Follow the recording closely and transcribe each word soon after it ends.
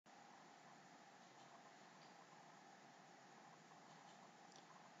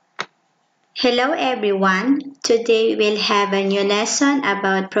Hello everyone. Today we'll have a new lesson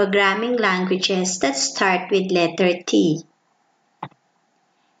about programming languages that start with letter T.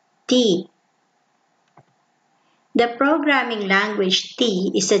 T. The programming language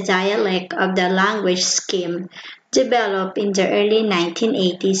T is a dialect of the language scheme developed in the early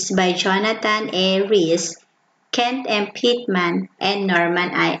 1980s by Jonathan A. Rees, Kent M. Pittman, and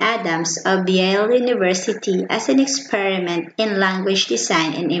Norman I. Adams of Yale University as an experiment in language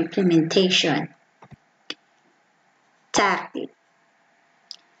design and implementation. TACL.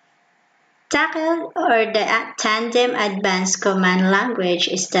 TACL, or the Tandem Advanced Command Language,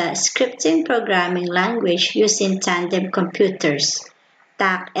 is the scripting programming language used in tandem computers.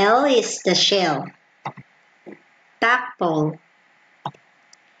 TACL is the shell. TACPOL.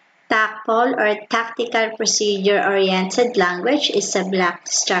 TACPOL, or Tactical Procedure Oriented Language, is a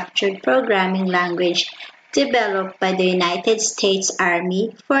block-structured programming language developed by the United States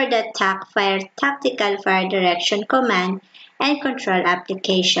Army for the TAC-FIRE Tactical Fire Direction Command and Control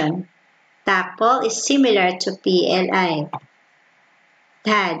application. TACPOL is similar to PLI.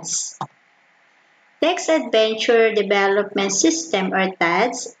 TADS. Text Adventure Development System, or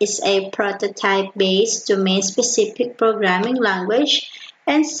TADS, is a prototype-based domain-specific programming language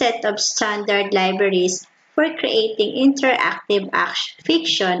and set of standard libraries for creating interactive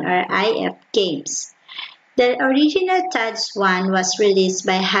fiction, or IF, games. The original TADS-1 was released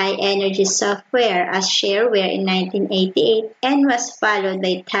by High Energy Software as shareware in 1988 and was followed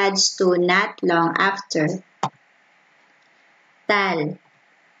by TADS-2 not long after. TAL.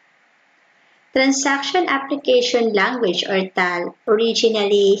 Transaction Application Language, or TAL,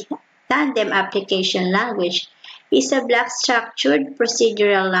 originally Tandem Application Language, is a block-structured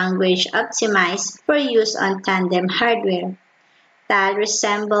procedural language optimized for use on tandem hardware. TAL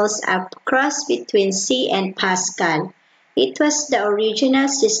resembles a cross between C and Pascal. It was the original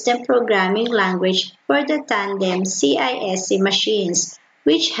system programming language for the tandem CISC machines,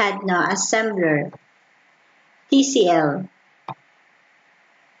 which had no assembler. TCL.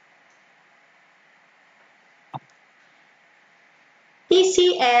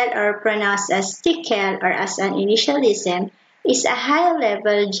 TCL, or pronounced as TCL or as an initialism, is a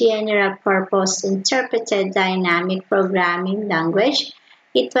high-level general-purpose interpreted dynamic programming language.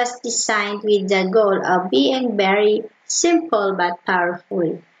 It was designed with the goal of being very simple but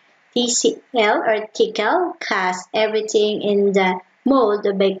powerful. TCL, or TCL, casts everything in the mold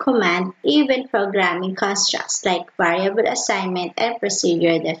of a command, even programming constructs like variable assignment and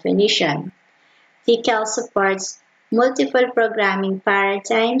procedure definition. TCL supports multiple programming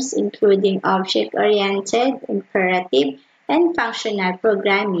paradigms, including object-oriented, imperative, and functional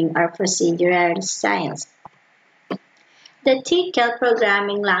programming, or procedural styles. The TCL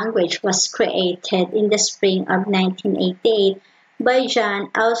programming language was created in the spring of 1988 by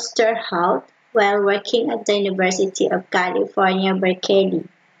John Ousterhout while working at the University of California, Berkeley.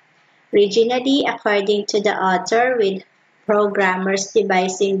 Originally, according to the author, with programmers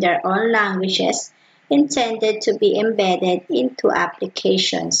devising their own languages intended to be embedded into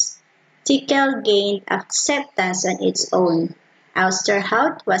applications. TCL gained acceptance on its own.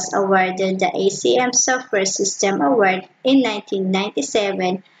 Ousterhout was awarded the ACM Software System Award in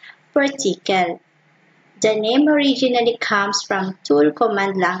 1997 for TCL. The name originally comes from Tool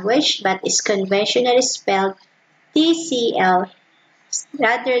Command Language but is conventionally spelled TCL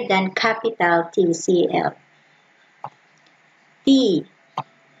rather than capital TCL. T.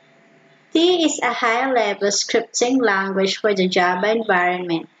 T is a high-level scripting language for the Java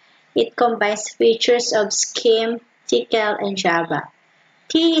environment. It combines features of Scheme, TCL, and Java.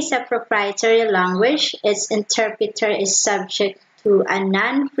 T is a proprietary language. Its interpreter is subject to a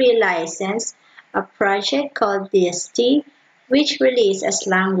non-free license, a project called DST, which released as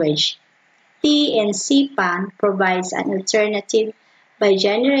language. T in CPAN provides an alternative by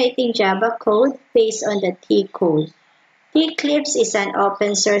generating Java code based on the T code. Eclipse is an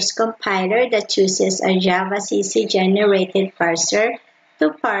open-source compiler that uses a Java CC-generated parser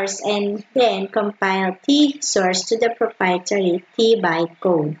to parse and then compile T source to the proprietary T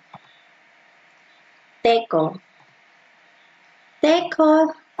bytecode. TECO.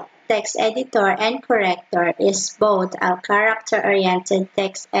 TECO, text editor and corrector, is both a character-oriented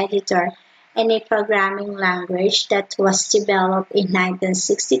text editor and a programming language that was developed in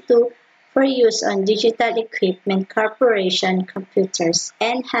 1962 for use on Digital Equipment Corporation computers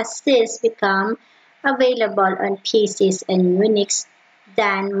and has since become available on PCs and Unix.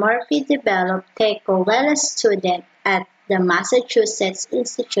 Dan Murphy developed TECO while a student at the Massachusetts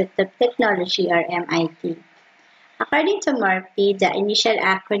Institute of Technology, or MIT. According to Murphy, the initial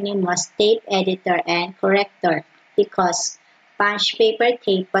acronym was Tape Editor and Corrector because punched paper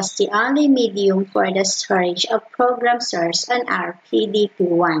tape was the only medium for the storage of program source on our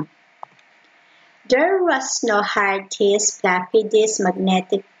PDP-1. There was no hard disk, floppy disk,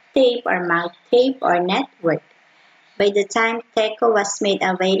 magnetic tape, or mag tape, or network. By the time TECO was made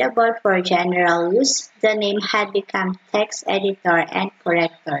available for general use, the name had become text editor and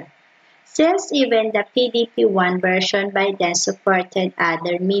corrector. Since even the PDP-1 version by then supported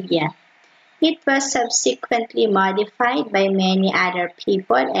other media, it was subsequently modified by many other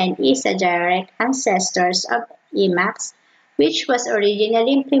people and is a direct ancestor of Emacs, which was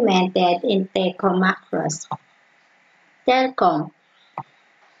originally implemented in TECO macros. Telcom.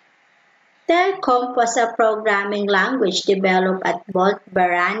 Telcom was a programming language developed at both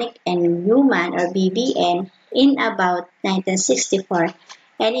Beranek and Newman, or BBN, in about 1964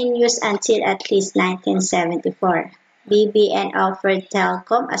 and in use until at least 1974. BBN offered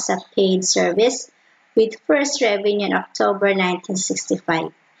Telcom as a paid service with first revenue in October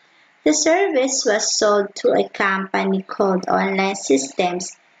 1965. The service was sold to a company called Online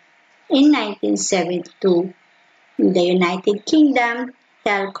Systems in 1972. In the United Kingdom,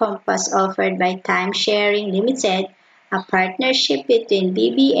 Telcom was offered by Time Sharing Limited, a partnership between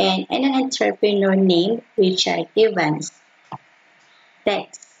BBN and an entrepreneur named Richard Evans.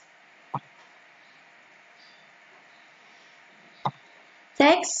 Text.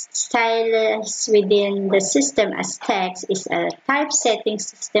 Text stylized within the system as text is a typesetting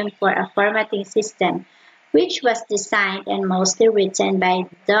system for a formatting system, which was designed and mostly written by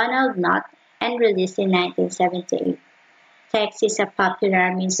Donald Knott and released in 1978. Text is a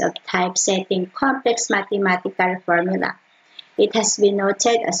popular means of typesetting complex mathematical formula. It has been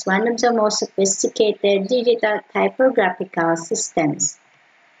noted as one of the most sophisticated digital typographical systems.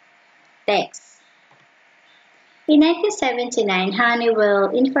 Text. In 1979, Honeywell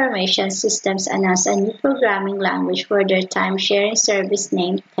Information Systems announced a new programming language for their time-sharing service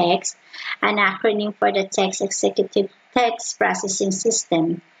named TEX, an acronym for the Text Executive Text Processing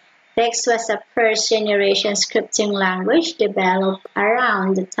System. TEX was a first-generation scripting language developed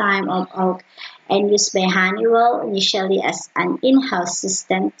around the time of Oak and used by Honeywell initially as an in-house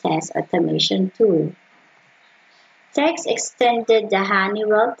system test automation tool. TEX extended the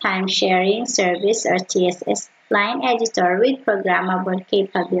Honeywell Time-Sharing Service, or TSS, line editor with programmable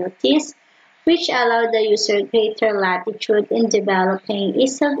capabilities, which allowed the user greater latitude in developing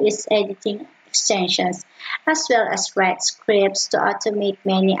ease-of-use editing extensions, as well as write scripts to automate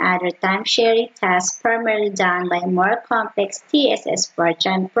many other time-sharing tasks primarily done by more complex TSS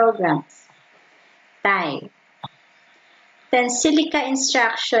Fortran programs. Type. Tensilica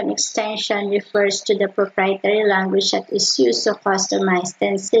Instruction Extension refers to the proprietary language that is used to customize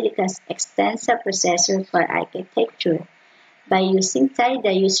Tensilica's Extensa processor for architecture. By using TIE,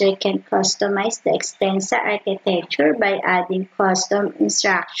 the user can customize the Extensa architecture by adding custom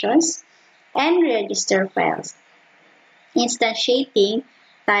instructions and register files, instantiating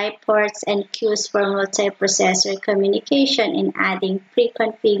TIE ports and queues for multiprocessor communication, and adding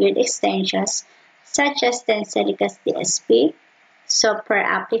pre-configured extensions such as Tensilica's DSP. Software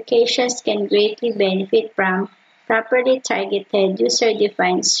applications can greatly benefit from properly targeted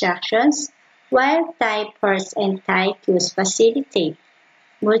user-defined instructions, while TIE ports and TIE queues facilitate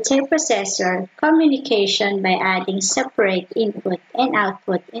multiprocessor communication by adding separate input and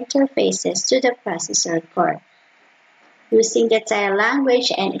output interfaces to the processor core. Using the TIE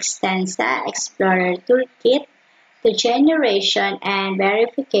language and Extensa Explorer Toolkit, the generation and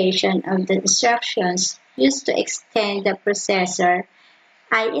verification of the instructions used to extend the processor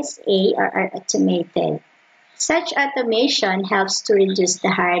ISA are automated. Such automation helps to reduce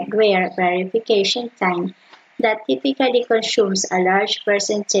the hardware verification time that typically consumes a large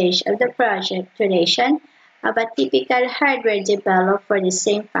percentage of the project duration of a typical hardware developed for the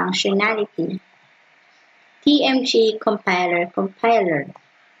same functionality. TMG Compiler.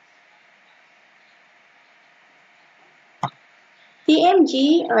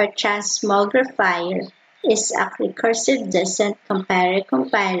 TMG, or Transmogrifier, is a recursive descent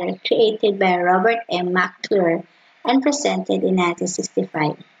compiler created by Robert M. McClure and presented in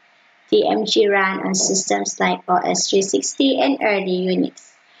 1965. TMG ran on systems like OS360 and early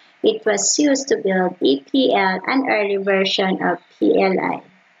Unix. It was used to build EPL, an early version of PLI.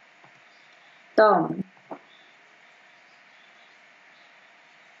 TOM.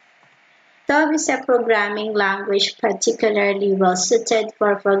 TOM is a programming language particularly well suited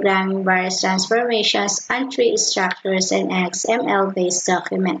for programming various transformations on tree structures and XML-based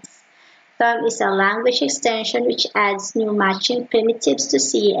documents. TOM is a language extension which adds new matching primitives to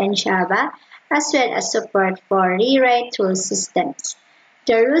C and Java, as well as support for rewrite tool systems.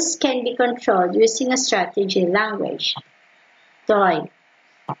 The rules can be controlled using a strategy language. TOI.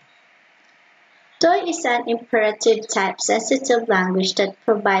 TOI is an imperative type-sensitive language that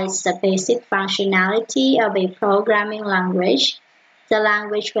provides the basic functionality of a programming language. The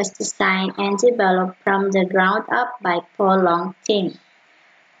language was designed and developed from the ground up by Paul Longting.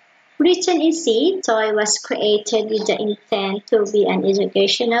 Written in C, TOI was created with the intent to be an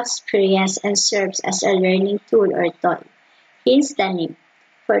educational experience and serves as a learning tool or toy. Hence the name.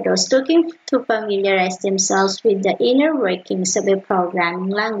 For those looking to familiarize themselves with the inner workings of a programming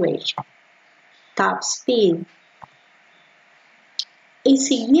language. Top speed. A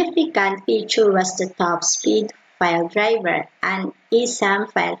significant feature was the top speed file driver, an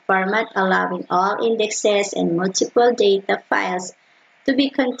ESAM file format allowing all indexes and multiple data files to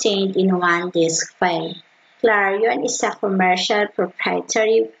be contained in one disk file. Clarion is a commercial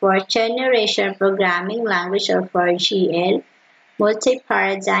proprietary fourth-generation programming language or 4GL,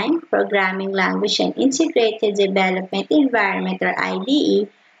 multi-paradigm programming language and integrated development environment or IDE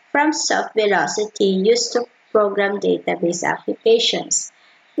from Soft Velocity used to program database applications.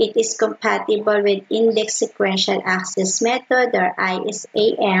 It is compatible with Index Sequential Access Method or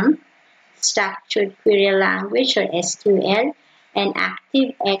ISAM, Structured Query Language or SQL, and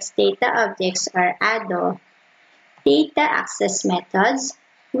ActiveX Data Objects or ADO. Data access methods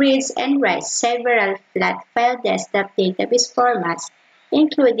reads and writes several flat file desktop database formats,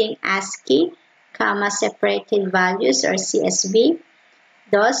 including ASCII, comma-separated values or CSV,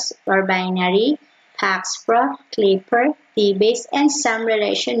 DOS or binary, PaxPro, Clipper, DBase, and some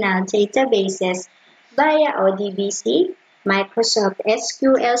relational databases via ODBC, Microsoft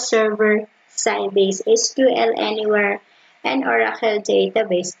SQL Server, Sybase SQL Anywhere, and Oracle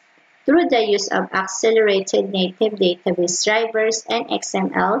Database through the use of accelerated native database drivers and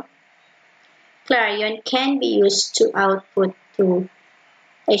XML. Clarion can be used to output to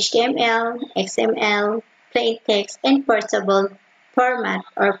HTML, XML, plain text, and portable format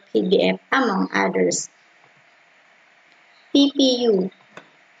or PDF, among others. TPU.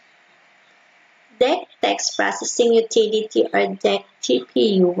 DEC Text Processing Utility or DEC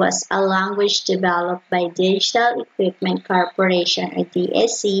TPU was a language developed by Digital Equipment Corporation or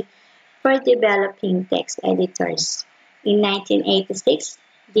DSC for developing text editors. In 1986,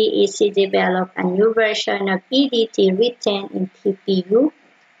 DEC developed a new version of EDT written in TPU,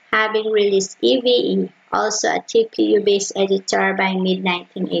 having released EVE, also a TPU-based editor, by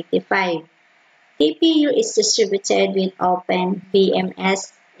mid-1985. TPU is distributed with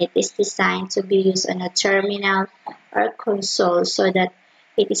OpenVMS. It is designed to be used on a terminal or console so that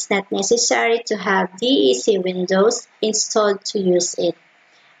it is not necessary to have DEC Windows installed to use it.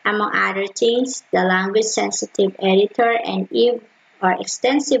 Among other things, the language-sensitive editor and EVE or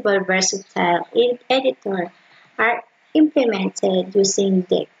extensible versatile editor are implemented using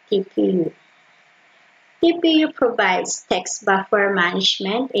DEC TPU. TPU provides text buffer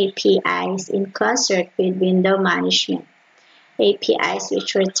management APIs in concert with window management APIs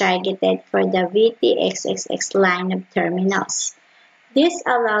which were targeted for the VTXXX line of terminals. This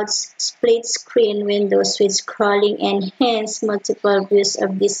allowed split-screen windows with scrolling and hence multiple views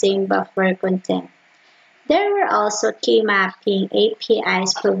of the same buffer content. There were also key mapping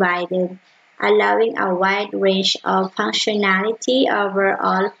APIs provided, allowing a wide range of functionality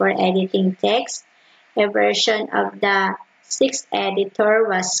overall for editing text. A version of the 6th editor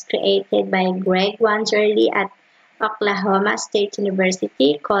was created by Greg Wanderley at Oklahoma State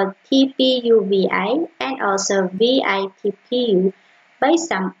University called TPU-VI and also VI-TPU by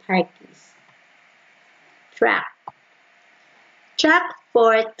some parties. Track. Track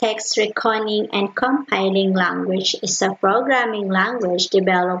for Text Reckoning and Compiling Language is a programming language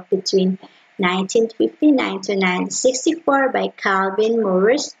developed between 1959 to 1964 by Calvin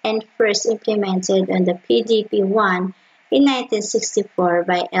Morris and first implemented on the PDP-1 in 1964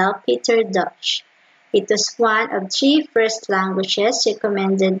 by L. Peter Dutch. It was one of 3 first languages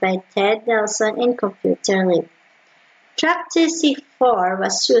recommended by Ted Nelson in Computer Lib. Track TC4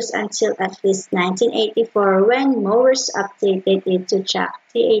 was used until at least 1984 when Morris updated it to Track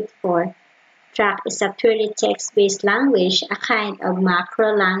T84. Track is a purely text-based language, a kind of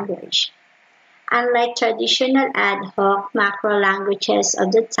macro language. Unlike traditional ad hoc macro languages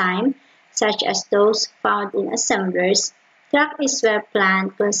of the time, such as those found in assemblers, Track is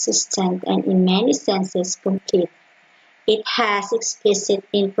well-planned, consistent, and in many senses complete. It has explicit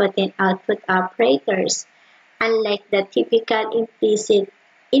input and output operators, unlike the typical implicit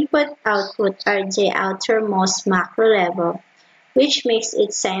input-output or the outermost macro level, which makes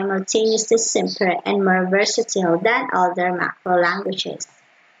it simultaneously simpler and more versatile than other macro languages.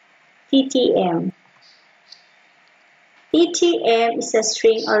 TTM. TTM is a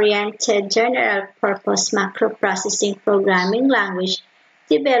string-oriented general-purpose macro-processing programming language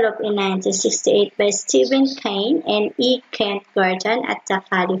developed in 1968 by Stephen Kane and E. Kent Gordon at the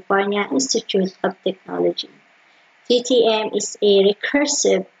California Institute of Technology. TTM is a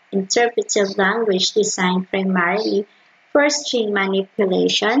recursive interpretive language designed primarily for string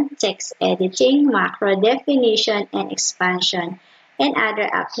manipulation, text editing, macro definition and expansion, and other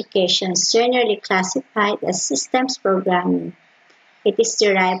applications generally classified as systems programming. It is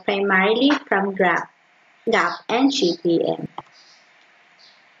derived primarily from GAP and GPM.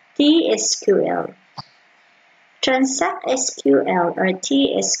 TSQL. Transact SQL or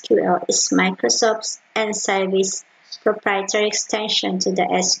TSQL is Microsoft's and Service proprietary extension to the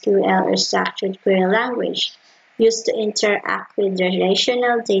SQL or structured query language used to interact with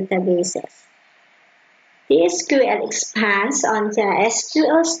relational databases. TSQL expands on the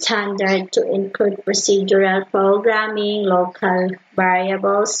SQL standard to include procedural programming, local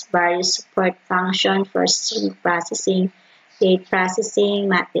variables, various support functions for string processing, date processing,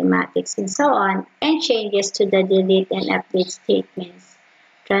 mathematics, and so on, and changes to the delete and update statements.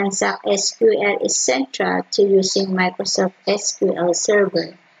 Transact SQL is central to using Microsoft SQL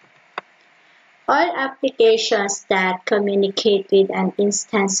Server. All applications that communicate with an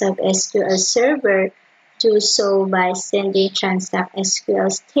instance of SQL Server do so by sending Transact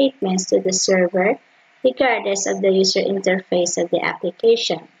SQL statements to the server, regardless of the user interface of the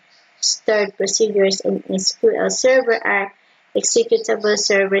application. Stored procedures in SQL Server are executable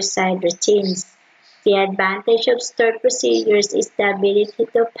server-side routines. The advantage of stored procedures is the ability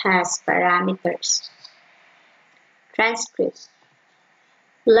to pass parameters. Transcript.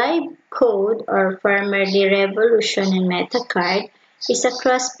 Live Code, or formerly Revolution and Metacard, is a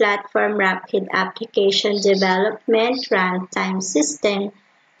cross-platform rapid application development runtime system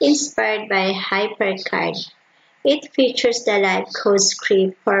inspired by HyperCard. It features the Live Code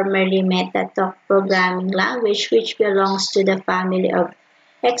script, formerly Metatalk programming language, which belongs to the family of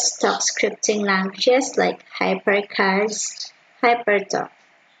Xtalk scripting languages like HyperCard's HyperTalk.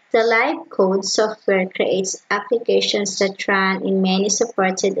 The Live Code software creates applications that run in many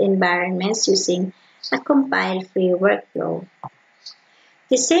supported environments using a compile-free workflow.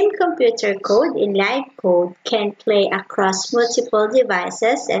 The same computer code in Live Code can play across multiple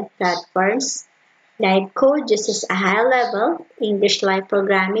devices and platforms. Live Code uses a high-level English-like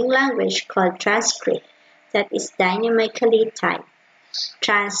programming language called Transcript that is dynamically typed.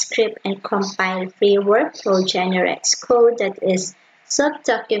 Transcript and compile-free workflow generates code that is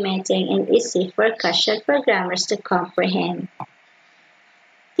self-documenting and easy for casual programmers to comprehend.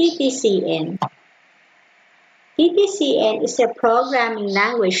 TTCN. TTCN is a programming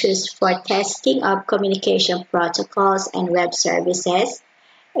language used for testing of communication protocols and web services.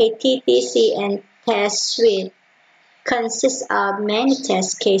 A TTCN test suite consists of many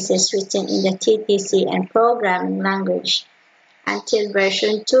test cases written in the TTCN programming language. Until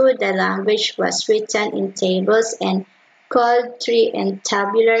version 2, the language was written in tables and called tree and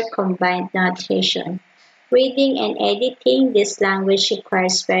tabular combined notation. Reading and editing this language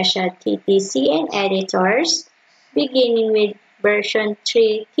requires special TTCN editors. Beginning with version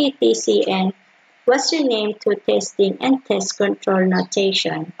 3, TTCN was renamed to testing and test control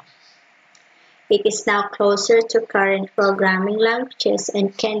notation. It is now closer to current programming languages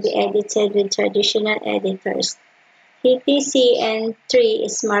and can be edited with traditional editors. TTCN3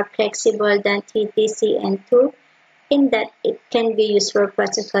 is more flexible than TTCN2 in that it can be used for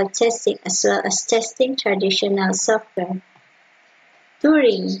protocol testing as well as testing traditional software.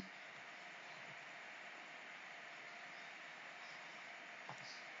 Turing.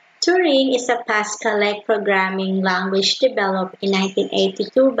 Turing is a Pascal-like programming language developed in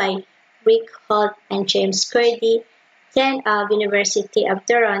 1982 by Rick Holt and James Curdie, then of University of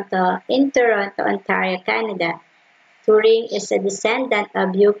Toronto in Toronto, Ontario, Canada. Turing is a descendant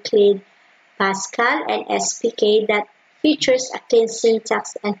of Euclid, Pascal, and SPK that features a clean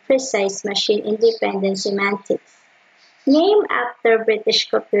syntax and precise machine-independent semantics. Named after British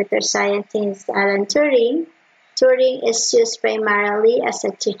computer scientist Alan Turing, Turing is used primarily as a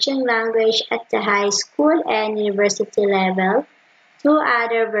teaching language at the high school and university level. Two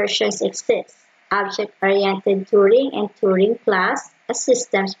other versions exist: Object-Oriented Turing and Turing Plus, a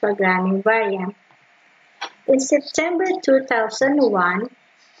systems programming variant. In September 2001,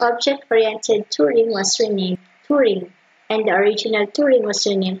 Object-Oriented Turing was renamed Turing, and the original Turing was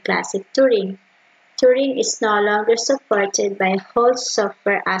renamed Classic Turing. Turing is no longer supported by Holt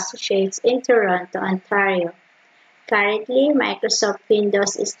Software Associates in Toronto, Ontario. Currently, Microsoft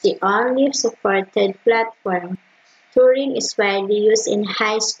Windows is the only supported platform. Turing is widely used in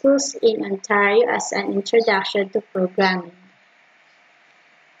high schools in Ontario as an introduction to programming.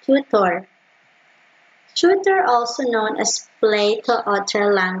 Tutor. Tutor, also known as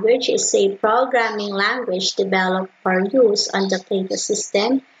Plato-Author language, is a programming language developed for use on the Plato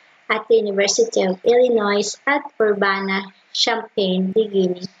system at the University of Illinois at Urbana-Champaign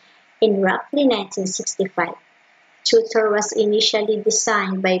beginning in roughly 1965. Tutor was initially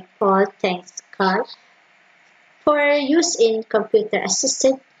designed by Paul Jacquard for use in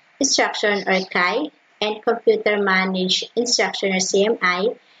computer-assisted instruction or CAI and computer-managed instruction or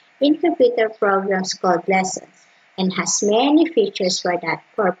CMI in computer programs called lessons, and has many features for that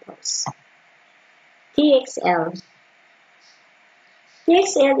purpose. TXL.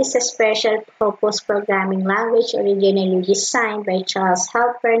 TXL is a special-purpose programming language originally designed by Charles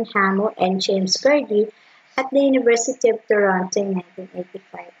Halpern Hammond and James Gurdy at the University of Toronto in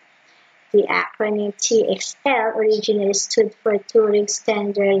 1985. The acronym TXL originally stood for Turing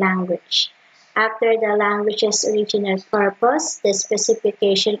Standard Language. After the language's original purpose, the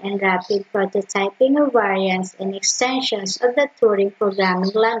specification and rapid prototyping of variants and extensions of the Turing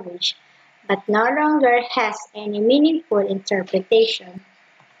programming language, but no longer has any meaningful interpretation.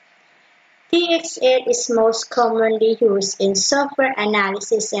 TXL is most commonly used in software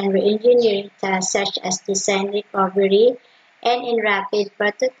analysis and reengineering tasks such as design recovery and in rapid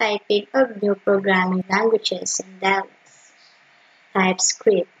prototyping of new programming languages and dialects.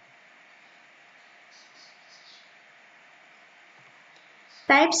 TypeScript.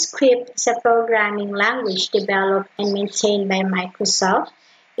 TypeScript is a programming language developed and maintained by Microsoft.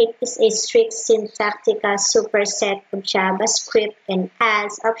 It is a strict syntactical superset of JavaScript and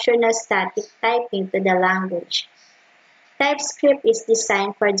adds optional static typing to the language. TypeScript is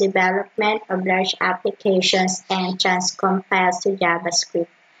designed for development of large applications and transcompiles to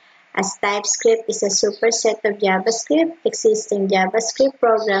JavaScript. As TypeScript is a superset of JavaScript, existing JavaScript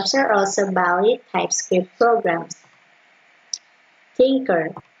programs are also valid TypeScript programs. Thinker.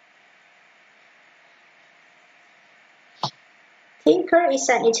 Thinker is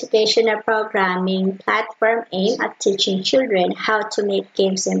an educational programming platform aimed at teaching children how to make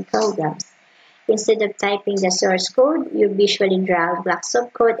games and programs. Instead of typing the source code, you visually drag blocks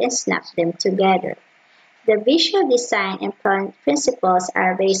of code and snap them together. The visual design and principles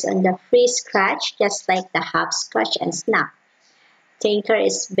are based on the free Scratch, just like the hopscotch and snap. Thinker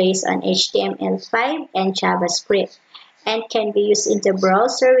is based on HTML5 and JavaScript, and can be used in the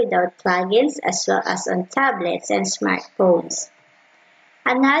browser without plugins as well as on tablets and smartphones.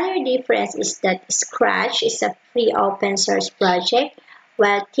 Another difference is that Scratch is a free open source project,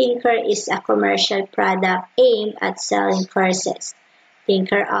 while Thinker is a commercial product aimed at selling courses.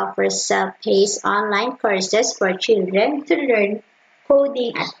 Thinker offers self-paced online courses for children to learn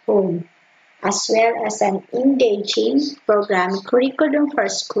coding at home, as well as an engaging programming curriculum for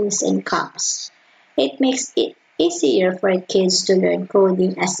schools and camps. It makes it easier for kids to learn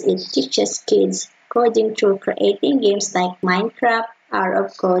coding as it teaches kids coding through creating games like Minecraft, Hour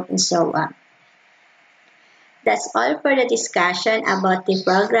of Code, and so on. That's all for the discussion about the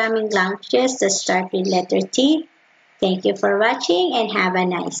programming languages that start with letter T. Thank you for watching and have a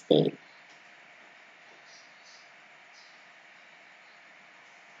nice day.